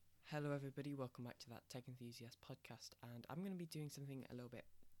Hello, everybody. Welcome back to that Tech Enthusiast podcast, and I'm going to be doing something a little bit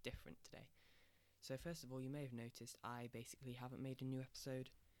different today. So, first of all, you may have noticed I basically haven't made a new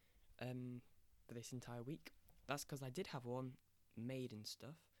episode for this entire week. That's because I did have one made and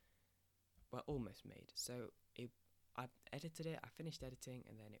stuff, well, almost made. So, I edited it, I finished editing,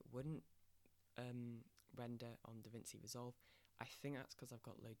 and then it wouldn't render on DaVinci Resolve. I think that's because I've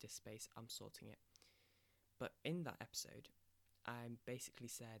got low disk space. I'm sorting it. But in that episode, I basically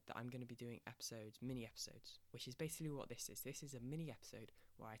said that I'm going to be doing mini episodes, which is basically what this is. This is a mini episode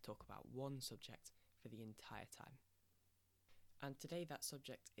where I talk about one subject for the entire time. And today that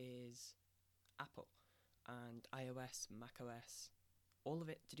subject is Apple and iOS, macOS, all of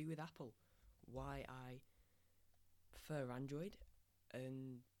it to do with Apple. Why I prefer Android,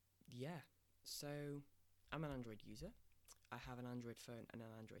 and yeah. So I'm an Android user. I have an Android phone and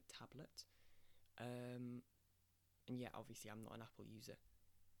an Android tablet. And yeah, obviously I'm not an Apple user,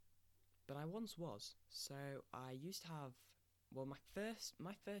 but I once was. So I used to have, well, my first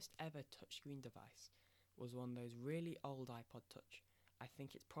ever touchscreen device was one of those really old iPod Touch. I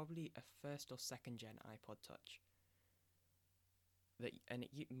think it's probably a first or second gen iPod Touch.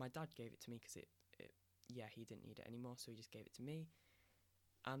 My dad gave it to me because he didn't need it anymore, so he just gave it to me,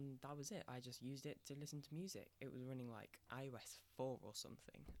 and that was it. I just used it to listen to music. It was running like iOS 4 or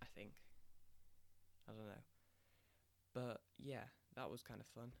something, I think. I don't know. But yeah, that was kind of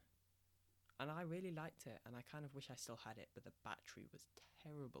fun. And I really liked it, and I kind of wish I still had it, but the battery was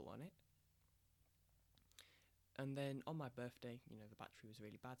terrible on it. And then on my birthday, the battery was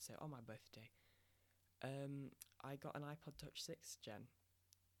really bad, so on my birthday, I got an iPod Touch 6th Gen.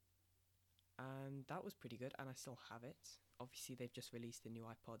 And that was pretty good, and I still have it. Obviously, they've just released the new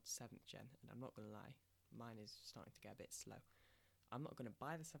iPod 7th Gen, and I'm not going to lie, mine is starting to get a bit slow. I'm not going to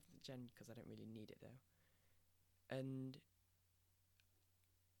buy the 7th Gen because I don't really need it, though. And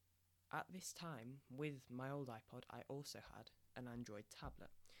at this time, with my old iPod, I also had an Android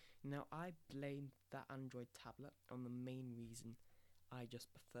tablet. Now, I blame that Android tablet on the main reason I just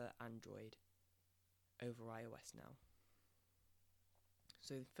prefer Android over iOS now.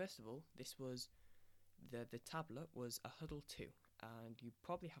 So, first of all, the tablet was a Huddle 2, and you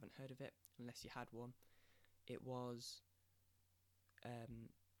probably haven't heard of it unless you had one. It was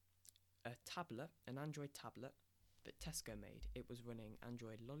a tablet, an Android tablet that Tesco made. It was running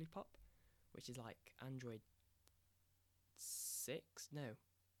Android Lollipop, which is like Android 6? No.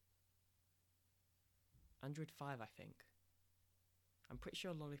 Android 5, I think. I'm pretty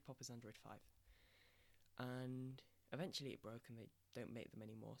sure Lollipop is Android 5. And eventually it broke and they don't make them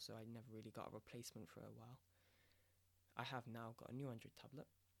anymore, so I never really got a replacement for a while. I have now got a new Android tablet.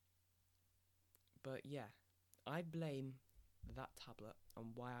 But yeah, I blame that tablet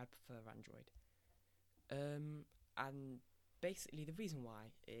on why I prefer Android. And basically the reason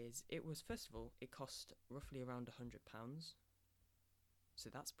why is it was, first of all, it cost roughly around £100. So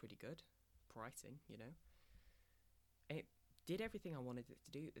that's pretty good pricing, It did everything I wanted it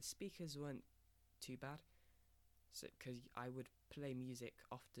to do. The speakers weren't too bad, so because I would play music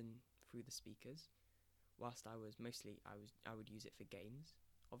often through the speakers, whilst I would use it for games.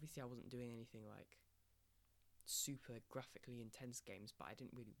 Obviously, I wasn't doing anything like super graphically intense games, but I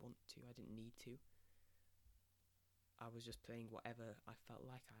didn't really want to. I didn't need to. I was just playing whatever I felt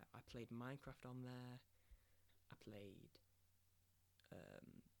like. I played Minecraft on there. I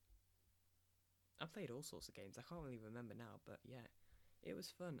played all sorts of games. I can't really remember now, but yeah, it was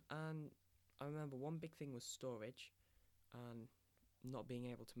fun. And I remember one big thing was storage and not being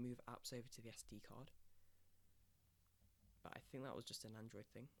able to move apps over to the SD card. But I think that was just an Android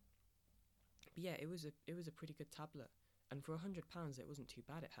thing. But yeah, it was a pretty good tablet. And for £100, it wasn't too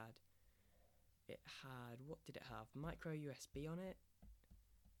bad. What did it have? Micro USB on it.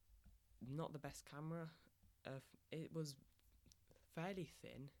 Not the best camera. It was fairly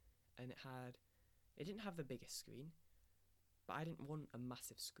thin, and it didn't have the biggest screen, but I didn't want a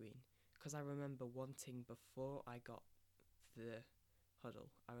massive screen, because I remember wanting, before I got the Huddle,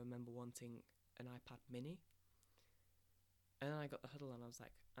 I remember wanting an iPad mini, and then I got the Huddle and I was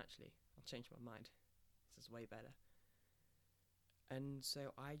like, actually, I'll change my mind, this is way better. And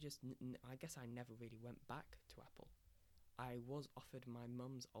so I guess I never really went back to Apple. I was offered my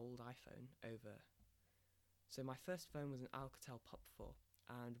mum's old iPhone over. So my first phone was an Alcatel Pop 4,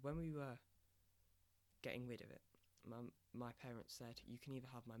 and when we were getting rid of it, my parents said, you can either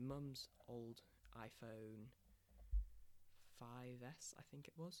have my mum's old iPhone 5S, I think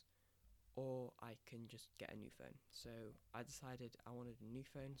it was, or I can just get a new phone. So I decided I wanted a new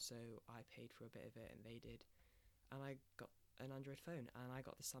phone, so I paid for a bit of it and they did, and I got an Android phone, and I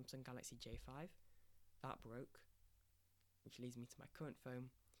got the Samsung Galaxy J5. That broke, which leads me to my current phone,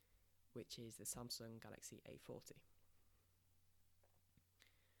 which is the Samsung Galaxy A40.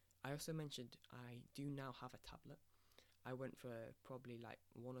 I also mentioned I do now have a tablet. I went for probably like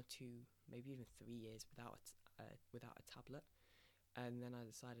 1 or 2, maybe even 3 years without a tablet, and then I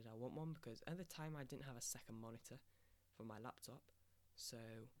decided I want one because at the time I didn't have a second monitor for my laptop. So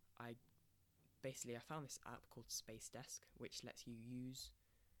I found this app called Space Desk, which lets you use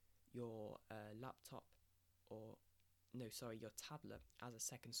your laptop your tablet as a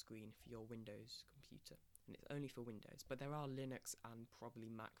second screen for your Windows computer, and it's only for Windows, but there are Linux and probably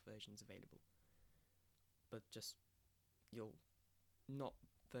Mac versions available, but just not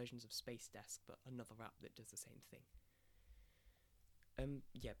versions of Space Desk, but another app that does the same thing.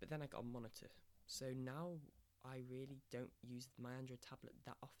 But then I got a monitor, so now I really don't use my Android tablet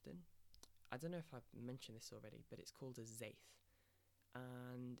that often. I don't know if I've mentioned this already, but it's called a Zaith,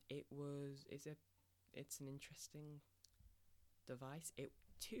 and it's an interesting device. It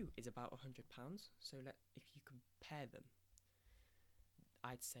too is about £100. So if you compare them,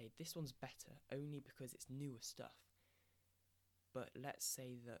 I'd say this one's better only because it's newer stuff. But let's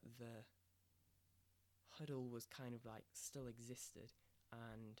say that the Huddle was kind of like still existed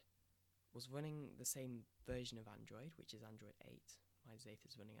and was running the same version of Android, which is Android 8. My Zaith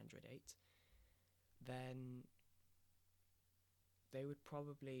is running Android 8. Then the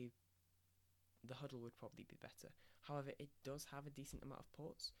Huddle would probably be better. However, it does have a decent amount of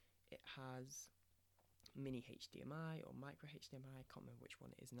ports. It has mini HDMI or micro HDMI, I can't remember which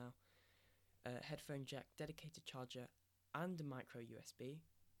one it is now, headphone jack, dedicated charger, and a micro USB,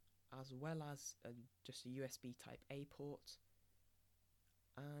 as well as just a USB type A port,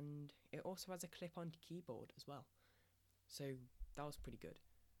 and it also has a clip-on keyboard as well. So that was pretty good.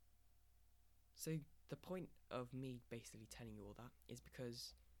 So the point of me basically telling you all that is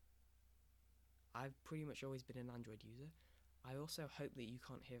because I've pretty much always been an Android user. I also hope that you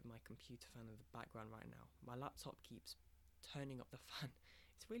can't hear my computer fan in the background right now. My laptop keeps turning up the fan.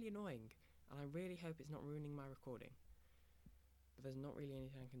 It's really annoying, and I really hope it's not ruining my recording. But there's not really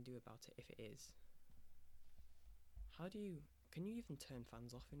anything I can do about it if it is. Can you even turn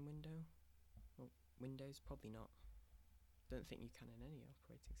fans off in Windows? Probably not. Don't think you can in any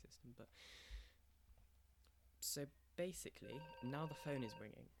operating system, but... So basically, now the phone is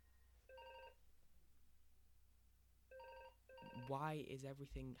ringing. Why is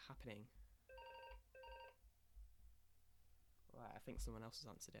everything happening? Right, I think someone else has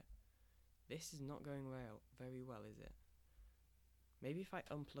answered it. This is not going very well, is it? Maybe if I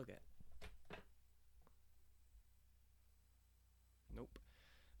unplug it. Nope.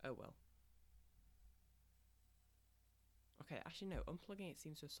 Oh well. Okay, actually no, unplugging it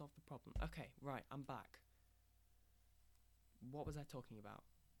seems to have solved the problem. Okay, right, I'm back. What was I talking about?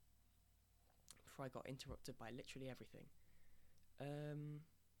 Before I got interrupted by literally everything.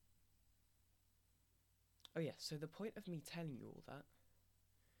 Oh yeah, so the point of me telling you all that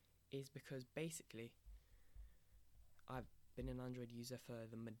is because basically I've been an Android user for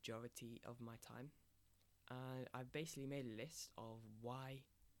the majority of my time, and I've basically made a list of why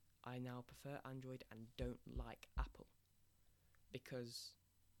I now prefer Android and don't like Apple. Because,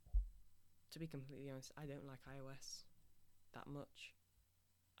 to be completely honest, I don't like iOS that much.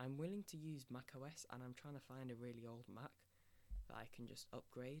 I'm willing to use macOS, and I'm trying to find a really old Mac that I can just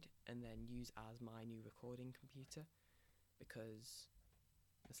upgrade and then use as my new recording computer, because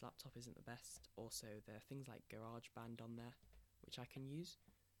this laptop isn't the best. Also, there are things like GarageBand on there which I can use,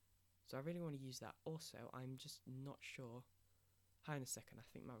 so I really want to use that. Also, I'm just not sure. Hang on a second, I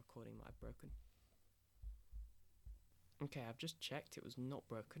think my recording might have broken. Okay, I've just checked, it was not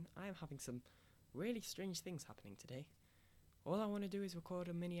broken. I am having some really strange things happening today. All I want to do is record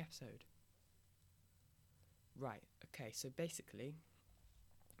a mini episode. Right, okay, so basically,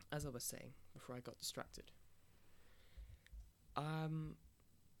 as I was saying before I got distracted,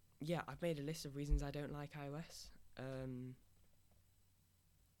 yeah, I've made a list of reasons I don't like iOS, and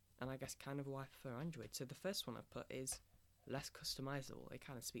I guess kind of why I prefer Android. So the first one I've put is less customizable. It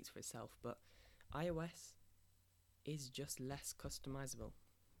kind of speaks for itself, but iOS is just less customizable,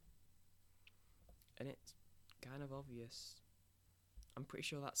 and it's kind of obvious. I'm pretty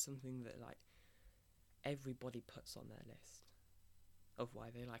sure that's something that like everybody puts on their list of why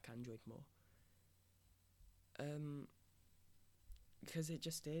they like Android more. Because it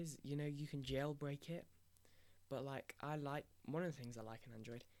just is, you know, you can jailbreak it, but like one of the things I like in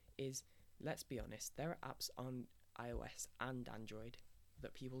Android is, let's be honest, there are apps on iOS and Android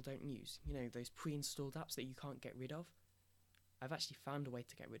that people don't use. You know, those pre-installed apps that you can't get rid of. I've actually found a way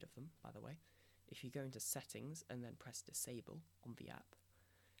to get rid of them, by the way. If you go into settings and then press disable on the app,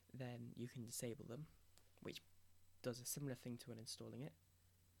 then you can disable them, which does a similar thing to uninstalling it.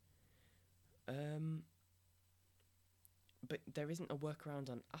 there isn't a workaround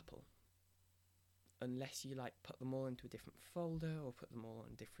on Apple, unless you like put them all into a different folder or put them all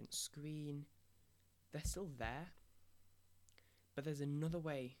on a different screen. They're still there, but there's another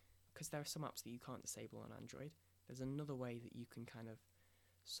way, because there are some apps that you can't disable on Android. There's another way that you can kind of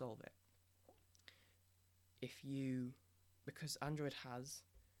solve it. Because Android has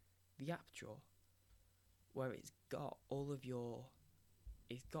the app drawer, where it's got all of your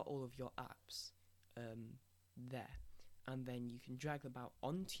apps there, and then you can drag them out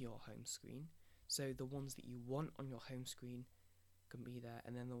onto your home screen. So the ones that you want on your home screen can be there,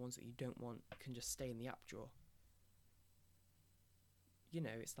 and then the ones that you don't want can just stay in the app drawer. You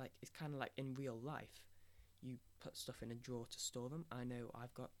know, it's kind of like in real life. You put stuff in a drawer to store them. I know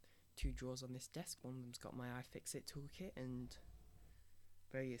I've got 2 drawers on this desk. One of them's got my iFixit toolkit and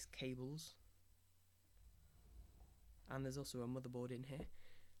various cables. And there's also a motherboard in here.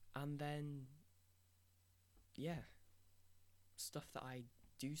 And then, yeah, stuff that I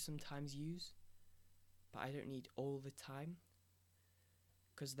do sometimes use, but I don't need all the time.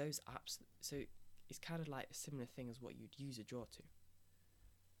 Because those apps, so it's kind of like a similar thing as what you'd use a drawer to.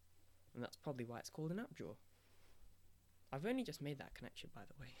 And that's probably why it's called an app drawer. I've only just made that connection, by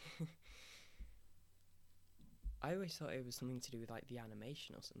the way. I always thought it was something to do with like the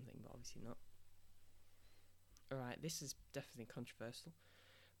animation or something, but obviously not. Alright, this is definitely controversial,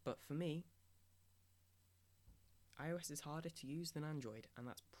 but for me, iOS is harder to use than Android, and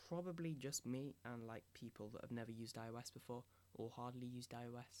that's probably just me and like people that have never used iOS before or hardly used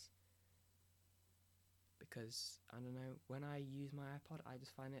iOS. Because, I don't know, when I use my iPod, I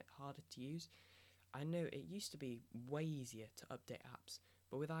just find it harder to use. I know it used to be way easier to update apps,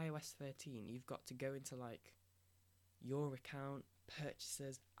 but with iOS 13, you've got to go into like your account,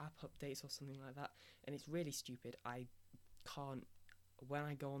 purchases, app updates or something like that, and it's really stupid. I can't, when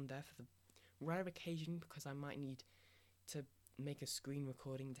I go on there for the rare occasion, because I might need to make a screen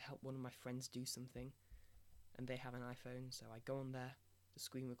recording to help one of my friends do something, and they have an iPhone, so I go on there to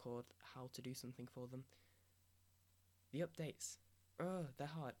screen record how to do something for them. The updates, they're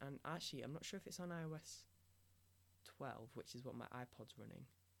hard, and actually I'm not sure if it's on iOS 12, which is what my iPod's running,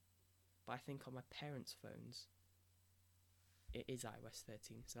 but I think on my parents' phones it is iOS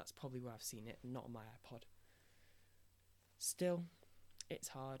 13, so that's probably where I've seen it, not on my iPod. Still, it's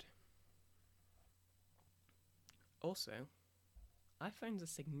hard. Also, iPhones are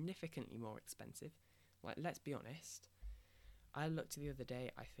significantly more expensive. Like, let's be honest. I looked the other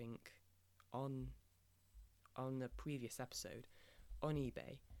day, I think, on the previous episode, on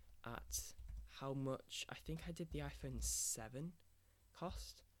eBay, at how much, I think I did the iPhone 7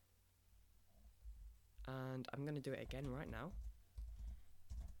 cost. And I'm going to do it again right now,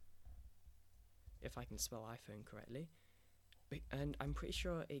 if I can spell iPhone correctly. And I'm pretty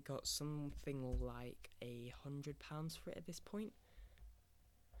sure it got something like £100 for it at this point.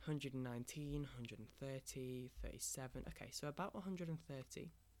 119, 130, 37. Okay, so about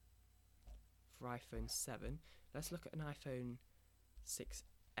 130 for iPhone 7. Let's look at an iPhone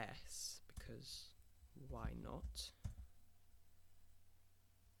 6S, because why not?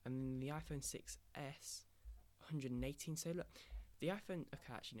 And the iPhone 6S, 118. So look, the iPhone,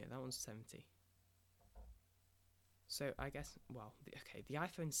 okay, actually no, that one's 70. So I guess, well, the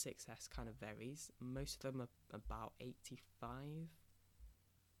iPhone 6S kind of varies. Most of them are about 85.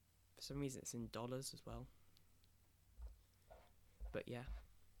 For some reason it's in dollars as well. But yeah.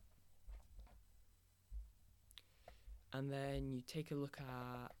 And then you take a look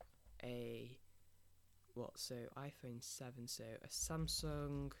at iPhone 7, so a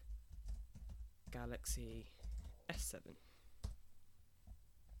Samsung Galaxy S7.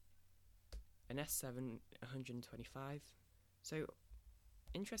 An S7, 125. So,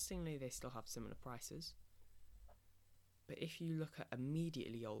 interestingly, they still have similar prices. But if you look at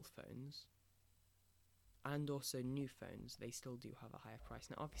immediately old phones, and also new phones, they still do have a higher price.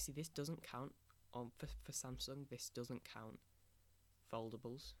 Now, obviously, this doesn't count for Samsung. This doesn't count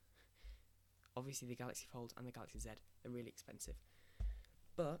foldables. Obviously, the Galaxy Fold and the Galaxy Z are really expensive.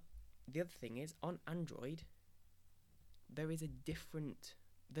 But the other thing is, on Android,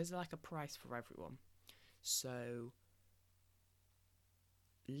 there's like a price for everyone. So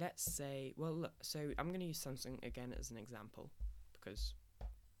let's say, well, look, so I'm going to use Samsung again as an example, because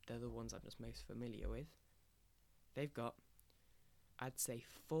they're the ones I'm just most familiar with. They've got, I'd say,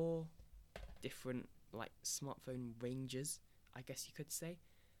 4 different like smartphone ranges, I guess you could say.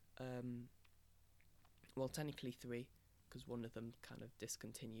 Well, technically 3, because one of them kind of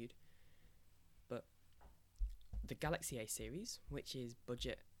discontinued. But the Galaxy A series, which is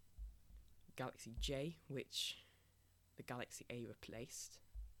budget, Galaxy J, which the Galaxy A replaced,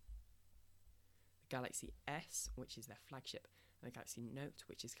 the Galaxy S, which is their flagship, and the Galaxy Note,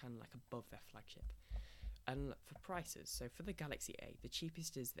 which is kind of like above their flagship. And for prices, so for the Galaxy A, the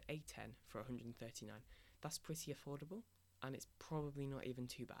cheapest is the A10 for 139. That's pretty affordable, and it's probably not even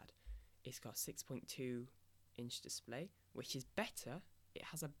too bad. It's got a 6.2 inch display, which is better. It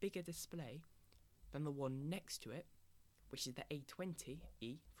has a bigger display than the one next to it, which is the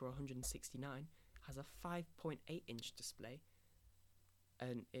A20e for 169, has a 5.8 inch display,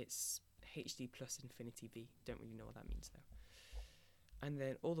 and it's HD plus Infinity V. Don't really know what that means though. And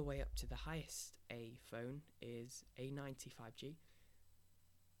then all the way up to the highest A phone is A90 5G.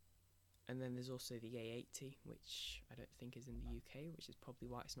 And then there's also the A80, which I don't think is in the UK, which is probably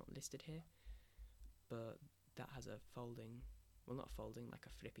why it's not listed here. But that has a folding, well, not folding, like a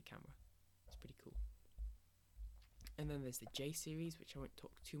flippy camera. It's pretty cool. And then there's the J series, which I won't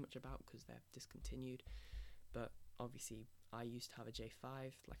talk too much about because they're discontinued. But obviously, I used to have a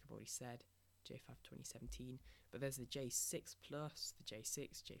J5, like I've already said, J5 2017. But there's the J6 Plus, the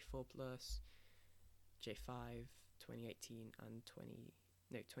J6, J4 Plus, J5 2018 and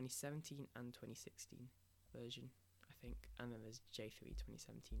 2017 and 2016 version, I think. And then there's J3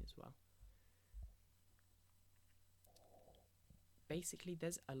 2017 as well. Basically,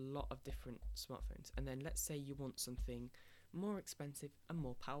 there's a lot of different smartphones. And then let's say you want something more expensive and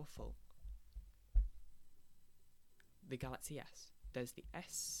more powerful. The Galaxy S. There's the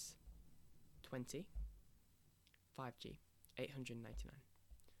S20 5G, 899.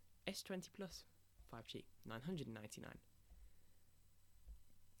 S20 Plus 5G, 999.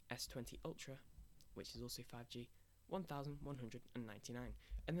 S20 Ultra, which is also 5G, 1199.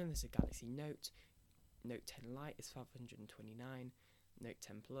 And then there's a Galaxy Note. Note 10 Lite is 529. Note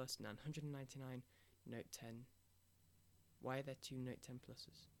 10 Plus 999. Note 10. Why are there two Note 10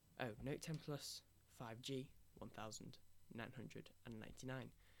 Pluses? Oh, Note 10 Plus 5G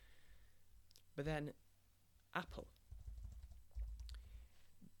 1999. But then Apple,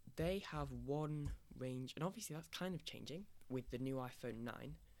 they have one range, and obviously that's kind of changing with the new iPhone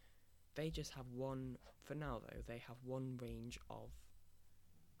 9. They just have one, for now though, they have one range of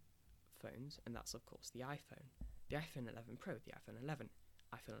phones, and that's of course the iPhone. The iPhone 11 Pro, the iPhone 11,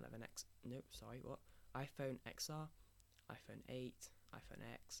 iPhone 11X, iPhone XR, iPhone 8, iPhone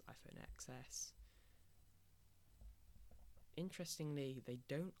X, iPhone XS. Interestingly, they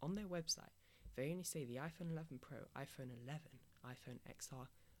don't, on their website, they only say the iPhone 11 Pro, iPhone 11, iPhone XR,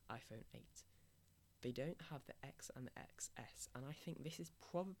 iPhone 8. They don't have the X and the XS, and I think this is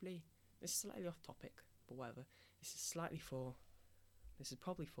slightly off topic, but whatever. This is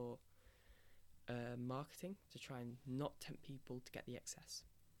probably for marketing, to try and not tempt people to get the XS.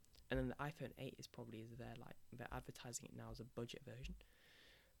 And then the iPhone 8 is probably they're advertising it now as a budget version.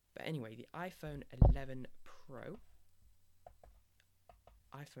 But anyway, the iPhone 11 Pro,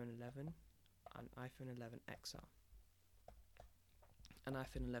 iPhone 11 and iPhone 11 XR and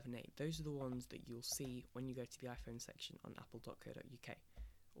iPhone 11A, those are the ones that you'll see when you go to the iPhone section on apple.co.uk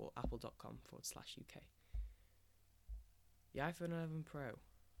or apple.com/UK. The iPhone 11 Pro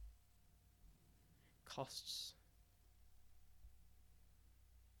costs,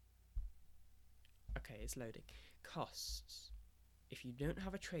 okay, it's loading, costs, if you don't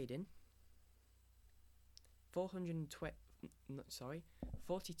have a trade-in,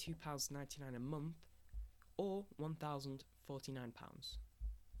 £42.99 a month, or £1,049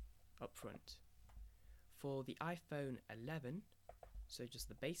 up front. For the iPhone 11, so just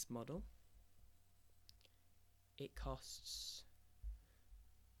the base model, it costs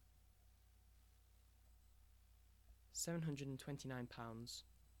 £729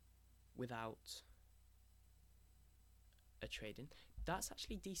 without a trade-in. That's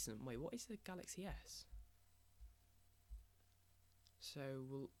actually decent. Wait, what is the Galaxy S?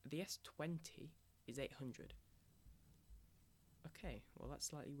 So the S20 is 800. Okay, well that's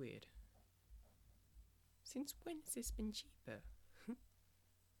slightly weird. Since when has this been cheaper?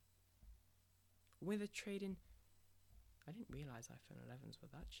 With a trade-in, I didn't realise iPhone 11s were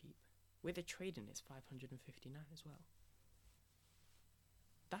that cheap. With a trade-in, it's 559 as well.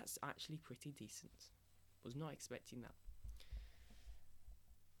 That's actually pretty decent. Was not expecting that.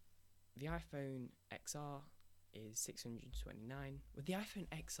 The iPhone XR is 629. With the iPhone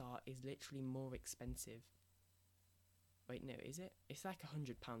XR is literally more expensive. Wait, no, is it? It's like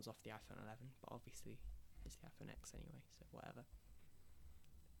 £100 off the iPhone 11, but obviously it's the iPhone X anyway, so whatever.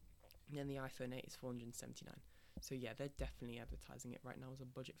 And then the iPhone 8 is 479. So yeah, they're definitely advertising it right now as a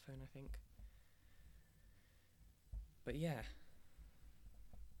budget phone, I think. But yeah,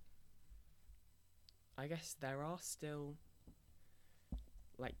 I guess there are still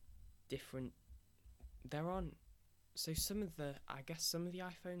like different, so some of the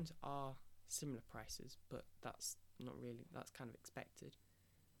iPhones are similar prices, but that's not really, that's kind of expected.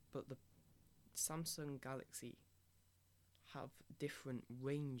 But the Samsung Galaxy have different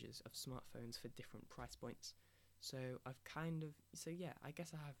ranges of smartphones for different price points. So I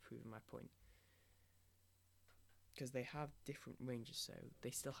guess I have proven my point. Because they have different ranges, so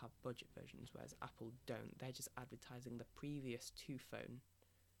they still have budget versions, whereas Apple don't. They're just advertising the previous 2 phone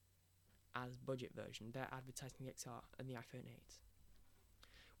as budget version. They're advertising the XR and the iPhone 8,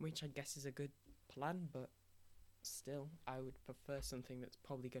 which I guess is a good plan, but still, I would prefer something that's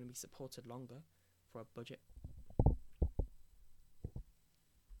probably going to be supported longer for a budget.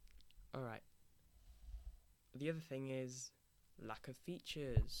 Alright. The other thing is lack of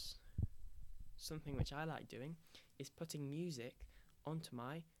features. Something which I like doing is putting music onto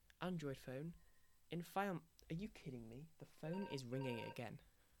my Android phone in file. Are you kidding me? The phone is ringing again.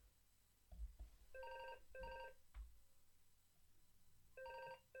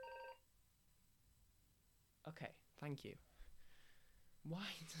 Okay, thank you. Why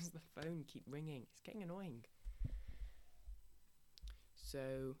does the phone keep ringing? It's getting annoying.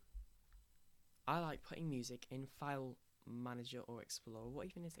 So, I like putting music in File Manager or Explorer. What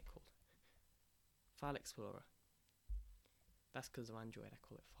even is it called? File Explorer. That's because of Android, I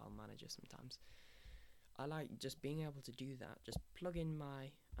call it File Manager sometimes. I like just being able to do that. Just plug in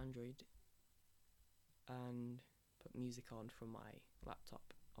my Android and put music on from my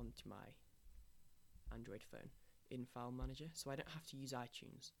laptop onto my Android phone in File Manager, so I don't have to use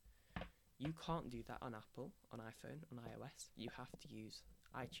iTunes. You can't do that on Apple, on iPhone, on iOS. You have to use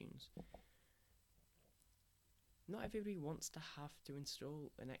iTunes. Not everybody wants to have to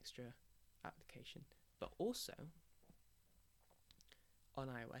install an extra application, but also on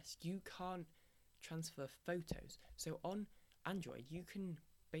iOS you can't transfer photos. So on Android you can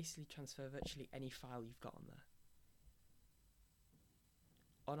basically transfer virtually any file you've got on there.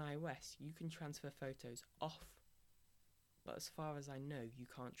 On iOS you can transfer photos off, but as far as I know you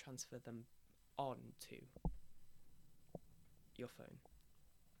can't transfer them onto your phone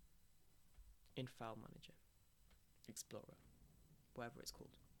in File Manager, Explorer, whatever it's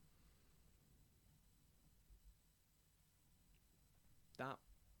called. That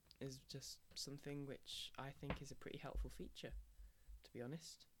is just something which I think is a pretty helpful feature, to be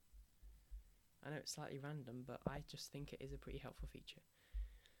honest. I know it's slightly random, but I just think it is a pretty helpful feature.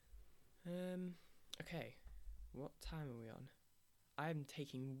 Okay, what time are we on? I'm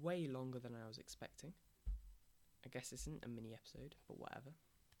taking way longer than I was expecting. I guess this isn't a mini episode, but whatever.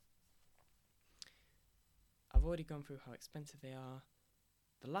 I've already gone through how expensive they are.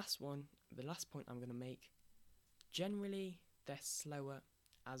 The last point I'm going to make, generally they're slower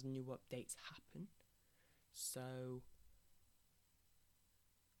as new updates happen. So,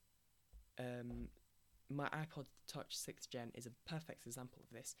 my iPod Touch 6th Gen is a perfect example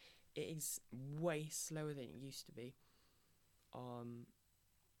of this. It is way slower than it used to be.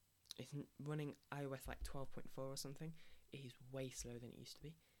 It's running iOS like 12.4 or something. It is way slower than it used to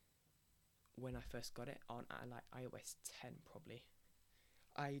be when I first got it on like iOS 10 probably.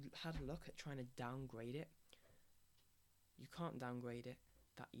 I had a look at trying to downgrade it. You can't downgrade it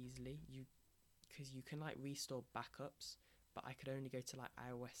that easily, because you can like restore backups, but I could only go to like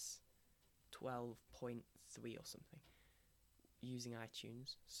iOS 12.3 or something using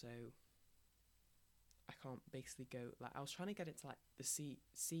iTunes, so I can't basically go, like I was trying to get it to like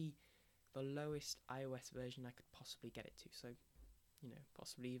the the lowest iOS version I could possibly get it to, so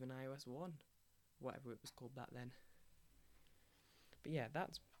possibly even iOS 1, whatever it was called back then. But yeah,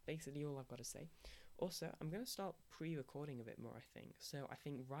 that's basically all I've got to say. Also, I'm going to start pre-recording a bit more, I think. So I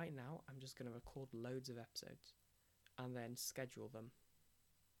think right now I'm just going to record loads of episodes and then schedule them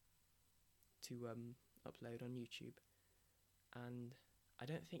to upload on YouTube. And I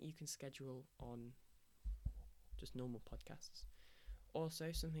don't think you can schedule on just normal podcasts.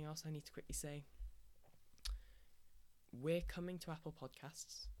 Also, something else I need to quickly say. We're coming to Apple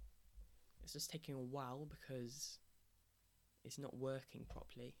Podcasts. It's just taking a while because it's not working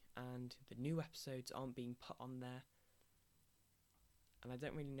properly and the new episodes aren't being put on there, and I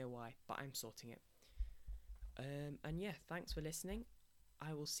don't really know why, but I'm sorting it. And yeah, thanks for listening.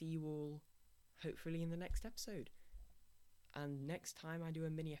 I will see you all hopefully in the next episode, and next time I do a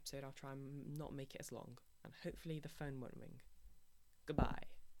mini episode I'll try and not make it as long, and hopefully the phone won't ring. Goodbye.